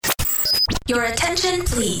Your attention,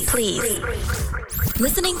 please.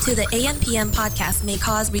 Listening to the AM/PM podcast may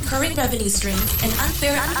cause recurring revenue streams and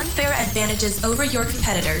unfair advantages over your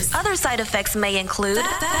competitors. Other side effects may include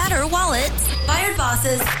fatter wallets, fired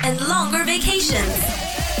bosses, and longer vacations.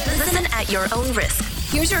 Listen at your own risk.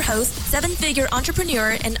 Here's your host, seven-figure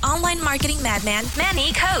entrepreneur and online marketing madman,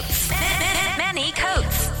 Manny Coates. Manny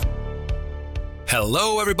Coates.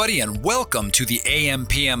 Hello, everybody, and welcome to the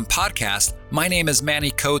AM/PM podcast. My name is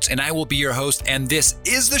Manny Coates, and I will be your host, and this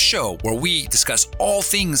is the show where we discuss all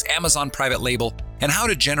things Amazon private label and how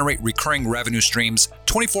to generate recurring revenue streams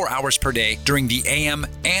 24 hours per day during the AM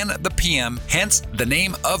and the PM, hence the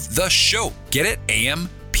name of the show. Get it?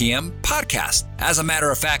 AM/PM podcast. As a matter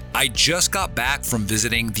of fact, I just got back from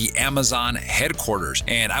visiting the Amazon headquarters,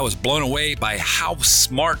 and I was blown away by how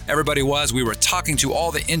smart everybody was. We were talking to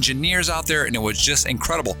all the engineers out there, and it was just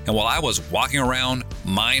incredible. And while I was walking around,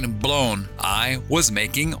 mind blown, I was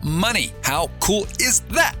making money. How cool is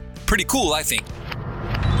that? Pretty cool, I think.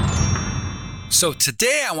 So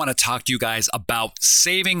today I want to talk to you guys about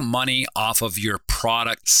saving money off of your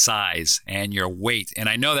product size and your weight. And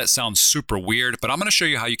I know that sounds super weird, but I'm going to show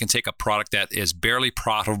you how you can take a product that is barely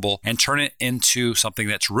profitable and turn it into something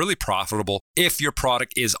that's really profitable if your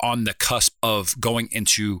product is on the cusp of going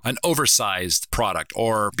into an oversized product,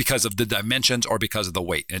 or because of the dimensions or because of the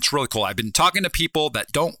weight. And it's really cool. I've been talking to people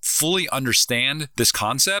that don't fully understand this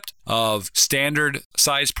concept of standard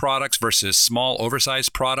size products versus small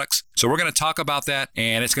oversized products. So we're going to talk about that,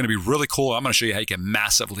 and it's going to be really cool. I'm going to show you how you can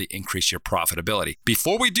massively increase your profitability.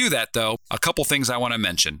 Before we do that, though, a couple things I want to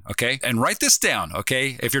mention, okay? And write this down,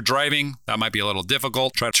 okay? If you're driving, that might be a little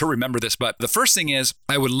difficult. Try to remember this. But the first thing is,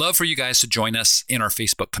 I would love for you guys to join us in our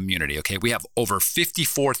Facebook community, okay? We have over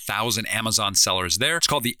 54,000 Amazon sellers there. It's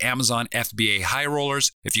called the Amazon FBA High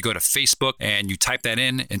Rollers. If you go to Facebook and you type that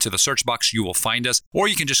into the search box, you will find us. Or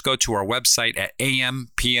you can just go to our website at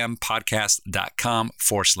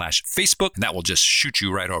ampmpodcast.com/Facebook, and that will just shoot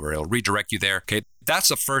you right over. It'll redirect you there, okay? That's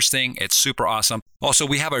the first thing. It's super awesome. Also,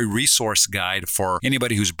 we have a resource guide for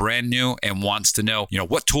anybody who's brand new and wants to know,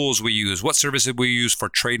 what tools we use, what services we use for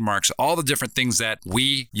trademarks, all the different things that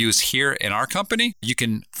we use here in our company. You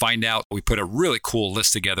can find out. We put a really cool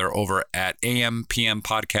list together over at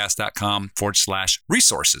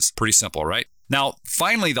ampmpodcast.com/resources. Pretty simple, right? Now,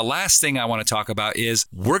 finally, the last thing I want to talk about is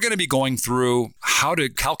we're going to be going through how to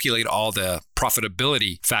calculate all the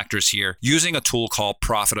profitability factors here using a tool called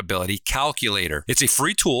Profitability Calculator. It's a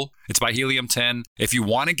free tool. It's by Helium 10. If you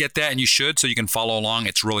want to get that, and you should, so you can follow along,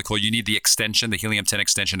 it's really cool. You need the extension, the Helium 10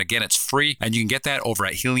 extension. Again, it's free, and you can get that over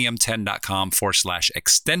at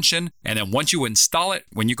helium10.com/extension. And then once you install it,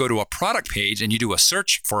 when you go to a product page and you do a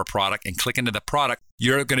search for a product and click into the product,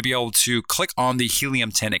 you're going to be able to click on the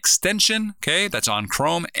Helium 10 extension, okay? That's on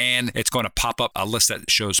Chrome, and it's going to pop up a list that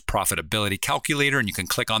shows Profitability Calculator, and you can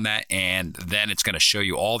click on that, and then it's going to show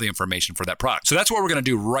you all the information for that product. So that's what we're going to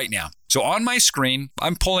do right now. So on my screen,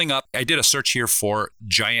 I'm pulling up, I did a search here for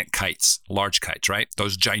giant kites, large kites, right?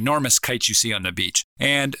 Those ginormous kites you see on the beach.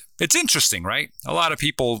 And it's interesting, right? A lot of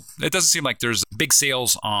people, it doesn't seem like there's big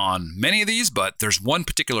sales on many of these, but there's one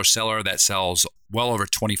particular seller that sells well over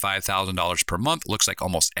 $25,000 per month. Looks like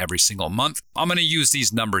almost every single month. I'm going to use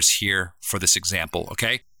these numbers here for this example,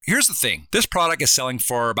 okay? Here's the thing. This product is selling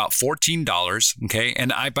for about $14, okay?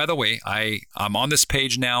 And by the way, I'm on this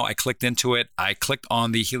page now. I clicked into it. I clicked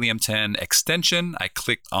on the Helium 10 extension. I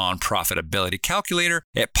clicked on Profitability Calculator.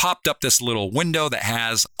 It popped up this little window that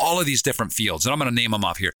has all of these different fields, and I'm going to name them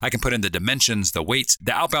off here. I can put in the dimensions, the weights,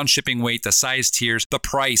 the outbound shipping weight, the size tiers, the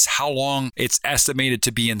price, how long it's estimated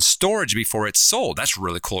to be in storage before it's sold. That's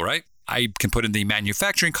really cool, right? I can put in the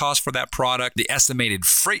manufacturing cost for that product, the estimated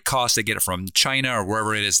freight cost to get it from China or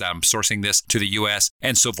wherever it is that I'm sourcing this to the US,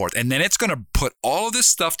 and so forth. And then it's going to put all of this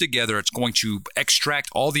stuff together. It's going to extract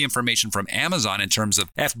all the information from Amazon in terms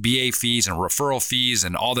of FBA fees and referral fees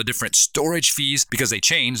and all the different storage fees, because they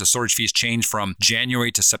change. The storage fees change from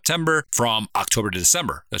January to September, from October to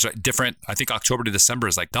December. That's right. Different. I think October to December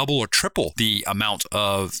is like double or triple the amount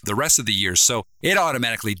of the rest of the year. So it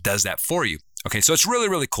automatically does that for you. Okay, so it's really,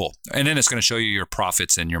 really cool. And then it's going to show you your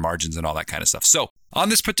profits and your margins and all that kind of stuff. So on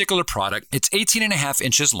this particular product, it's 18.5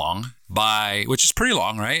 inches long which is pretty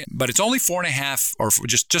long, right? But it's only 4.5 or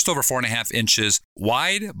just over 4.5 inches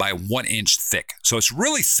wide by 1 inch thick. So it's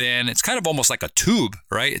really thin. It's kind of almost like a tube,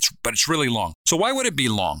 right? But it's really long. So why would it be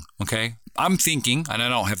long? Okay. I'm thinking, and I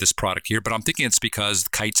don't have this product here, but I'm thinking it's because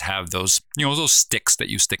kites have those, those sticks that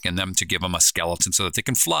you stick in them to give them a skeleton so that they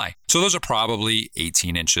can fly. So those are probably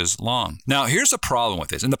 18 inches long. Now, here's a problem with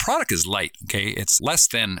this. And the product is light, okay? It's less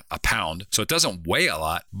than a pound, so it doesn't weigh a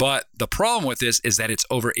lot. But the problem with this is that it's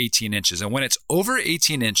over 18 inches. And when it's over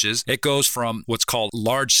 18 inches, it goes from what's called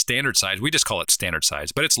large standard size. We just call it standard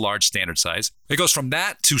size, but it's large standard size. It goes from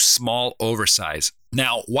that to small oversize.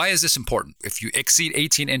 Now, why is this important? If you exceed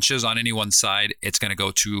 18 inches on any one side, it's going to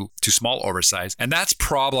go to small oversize, and that's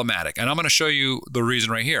problematic. And I'm going to show you the reason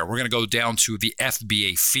right here. We're going to go down to the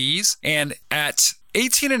FBA fees, and at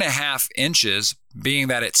 18 and a half inches, being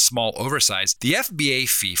that it's small oversize, the FBA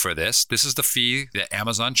fee for this is the fee that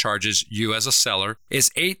Amazon charges you as a seller, is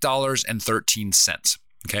 $8.13.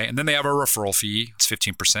 Okay, and then they have a referral fee. It's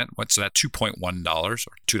 15%. So that's $2.1 or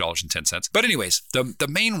 $2.10. But anyways, the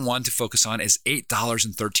main one to focus on is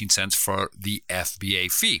 $8.13 for the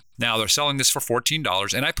FBA fee. Now they're selling this for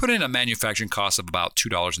 $14, and I put in a manufacturing cost of about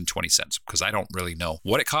 $2.20 because I don't really know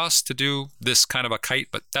what it costs to do this kind of a kite,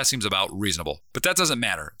 but that seems about reasonable. But that doesn't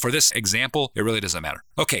matter. For this example, it really doesn't matter.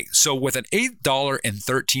 Okay, so with an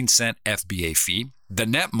 $8.13 FBA fee, the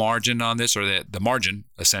net margin on this, or the margin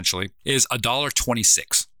essentially, is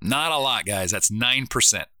 $1.26. Not a lot, guys. That's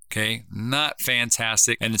 9%. Okay, not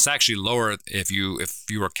fantastic. And it's actually lower if you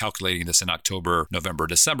were calculating this in October, November,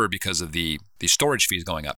 December because of the storage fees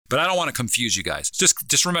going up. But I don't want to confuse you guys.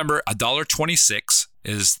 Just remember, $1.26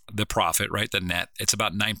 is the profit, right? The net. It's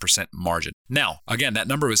about 9% margin. Now, again, that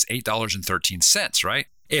number was $8.13, right?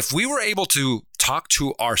 If we were able to talk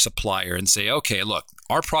to our supplier and say, okay, look,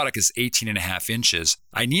 our product is 18 and a half inches.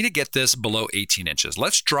 I need to get this below 18 inches.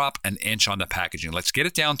 Let's drop an inch on the packaging. Let's get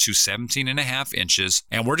it down to 17 and a half inches.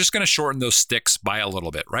 And we're just going to shorten those sticks by a little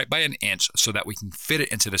bit, right? By an inch so that we can fit it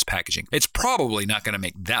into this packaging. It's probably not going to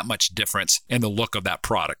make that much difference in the look of that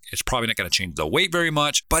product. It's probably not going to change the weight very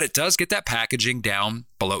much, but it does get that packaging down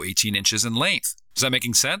below 18 inches in length. Is that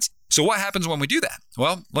making sense? So what happens when we do that?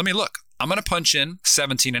 Well, let me look. I'm going to punch in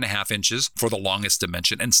 17 and a half inches for the longest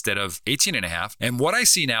dimension instead of 18 and a half. And what I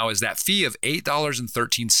see now is that fee of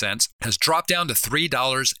 $8.13 has dropped down to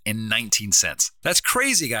 $3.19. That's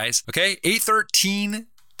crazy, guys. Okay, $8.13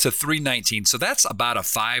 to $3.19. So that's about a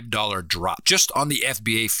 $5 drop just on the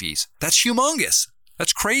FBA fees. That's humongous.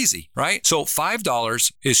 That's crazy, right? So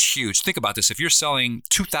 $5 is huge. Think about this. If you're selling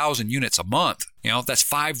 2,000 units a month, that's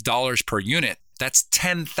 $5 per unit. That's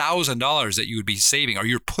 $10,000 that you would be saving or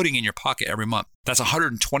you're putting in your pocket every month. That's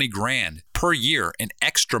 $120,000 per year in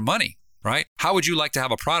extra money, right? How would you like to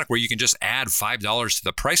have a product where you can just add $5 to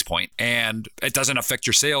the price point and it doesn't affect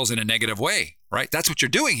your sales in a negative way, right? That's what you're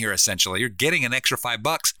doing here, essentially. You're getting an extra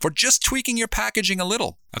 $5 for just tweaking your packaging a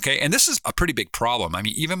little, okay? And this is a pretty big problem. I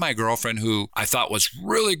mean, even my girlfriend, who I thought was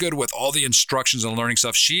really good with all the instructions and learning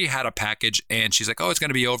stuff, she had a package and she's like, oh, it's going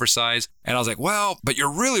to be oversized. And I was like, well, but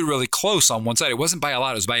you're really, really close on one side. It wasn't by a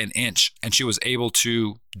lot, it was by an inch. And she was able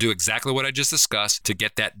to do exactly what I just discussed to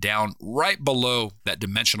get that down right below that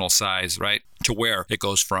dimensional size, right? To where it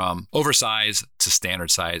goes from oversized to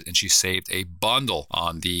standard size. And she saved a bundle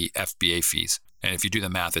on the FBA fees. And if you do the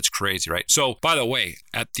math, it's crazy, right? So, by the way,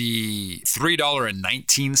 at the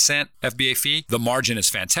 $3.19 FBA fee, the margin is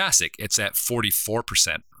fantastic. It's at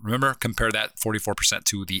 44%. Remember, compare that 44%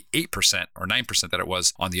 to the 8% or 9% that it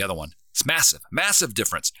was on the other one. It's massive, massive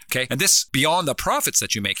difference, okay? And this beyond the profits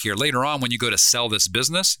that you make here later on when you go to sell this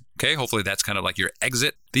business, okay? Hopefully that's kind of like your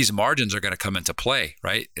exit. These margins are going to come into play,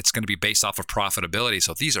 right? It's going to be based off of profitability.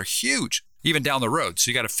 So these are huge, even down the road.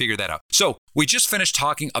 So you got to figure that out. So we just finished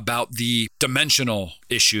talking about the dimensional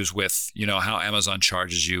issues with, how Amazon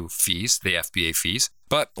charges you fees, the FBA fees.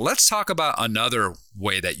 But let's talk about another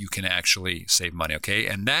way that you can actually save money, okay?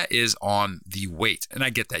 And that is on the weight. And I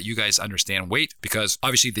get that you guys understand weight because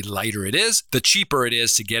obviously the lighter it is, the cheaper it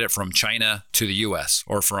is to get it from China to the US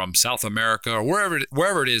or from South America or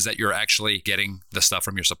wherever it is that you're actually getting the stuff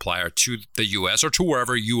from your supplier to the US or to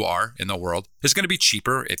wherever you are in the world. It's going to be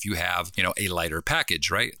cheaper if you have, a lighter package,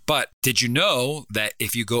 right? But did you know that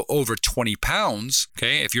if you go over 20 pounds,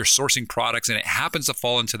 okay, if you're sourcing products and it happens to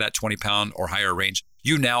fall into that 20 pound or higher range,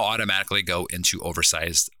 you now automatically go into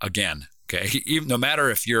oversized again. Okay, no matter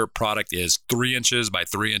if your product is 3 inches by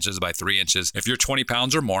 3 inches by 3 inches, if you're 20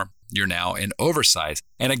 pounds or more, you're now in oversize.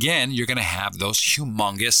 And again, you're going to have those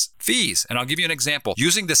humongous fees. And I'll give you an example.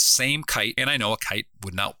 Using the same kite, and I know a kite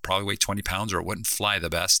would not probably weigh 20 pounds or it wouldn't fly the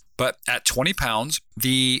best, but at 20 pounds,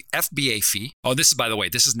 the FBA fee, this is, by the way,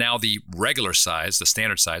 this is now the regular size, the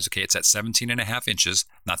standard size. Okay, it's at 17.5 inches,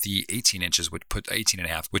 not the 18 inches, which put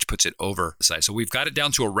 18.5, which puts it over the size. So we've got it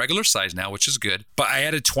down to a regular size now, which is good. But I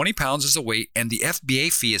added 20 pounds as a weight, and the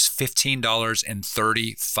FBA fee is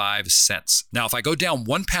 $15.35. Now, if I go down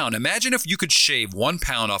 1 pound, imagine if you could shave 1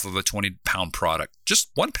 pound off of a 20-pound product.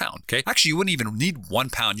 Just 1 pound, okay? Actually, you wouldn't even need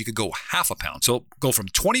 1 pound. You could go half a pound. So go from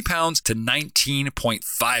 20 pounds to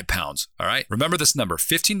 19.5 pounds, all right? Remember this number,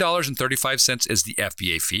 $15.35 is the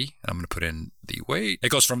FBA fee. I'm going to put in the weight. It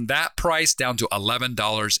goes from that price down to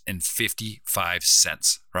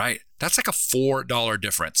 $11.55, right? That's like a $4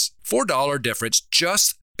 difference. $4 difference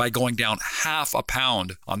just by going down half a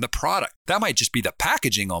pound on the product. That might just be the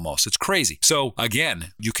packaging almost. It's crazy. So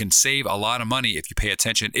again, you can save a lot of money if you pay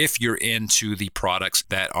attention, if you're into the products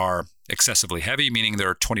that are excessively heavy, meaning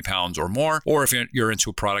they're 20 pounds or more, or if you're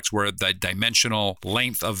into products where the dimensional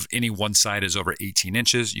length of any one side is over 18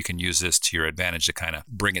 inches, you can use this to your advantage to kind of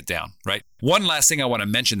bring it down, right? One last thing I want to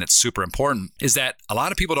mention that's super important is that a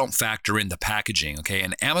lot of people don't factor in the packaging, okay?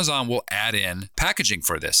 And Amazon will add in packaging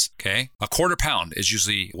for this, okay? A 1/4 pound is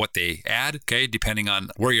usually what they add, okay? Depending on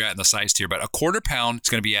where you're at in the size tier, but a 1/4 pound is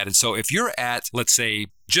going to be added. So if you're at, let's say,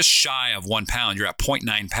 just shy of 1 pound, you're at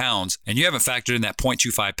 0.9 pounds, and you haven't factored in that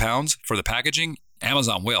 0.25 pounds for the packaging,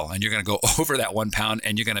 Amazon will, and you're going to go over that 1 pound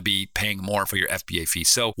and you're going to be paying more for your FBA fee.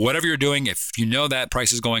 So whatever you're doing, if you know that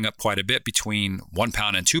price is going up quite a bit between 1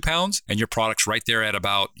 pound and 2 pounds, and your product's right there at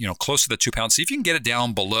about, close to the 2 pounds, see if you can get it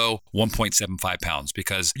down below 1.75 pounds,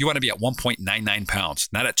 because you want to be at 1.99 pounds,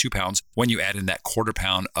 not at 2 pounds when you add in that 1/4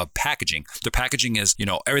 pound of packaging. The packaging is,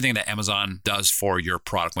 everything that Amazon does for your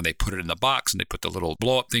product when they put it in the box and they put the little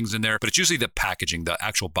blow up things in there, but it's usually the packaging, the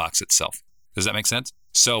actual box itself. Does that make sense?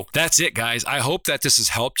 So that's it, guys. I hope that this has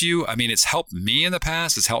helped you. I mean, it's helped me in the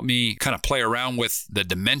past. It's helped me kind of play around with the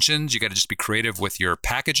dimensions. You got to just be creative with your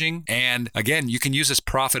packaging. And again, you can use this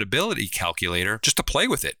profitability calculator just to play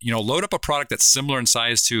with it. Load up a product that's similar in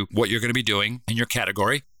size to what you're going to be doing in your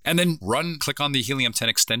category, and then click on the Helium 10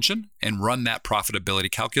 extension and run that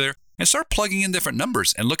profitability calculator. And start plugging in different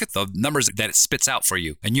numbers and look at the numbers that it spits out for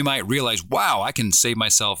you. And you might realize, wow, I can save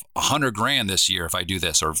myself $100,000 this year if I do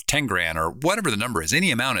this, or 10 grand, or whatever the number is. Any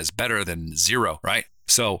amount is better than zero, right?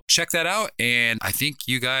 So check that out, and I think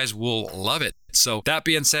you guys will love it. So that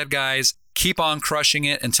being said, guys, keep on crushing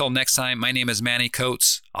it. Until next time, my name is Manny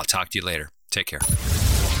Coates. I'll talk to you later. Take care.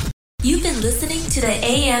 You've been listening to the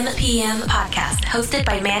AM/PM podcast hosted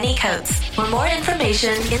by Manny Coates. For more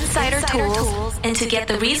information, insider tools, and to get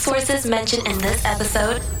the resources mentioned in this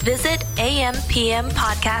episode, visit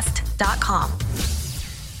ampmpodcast.com.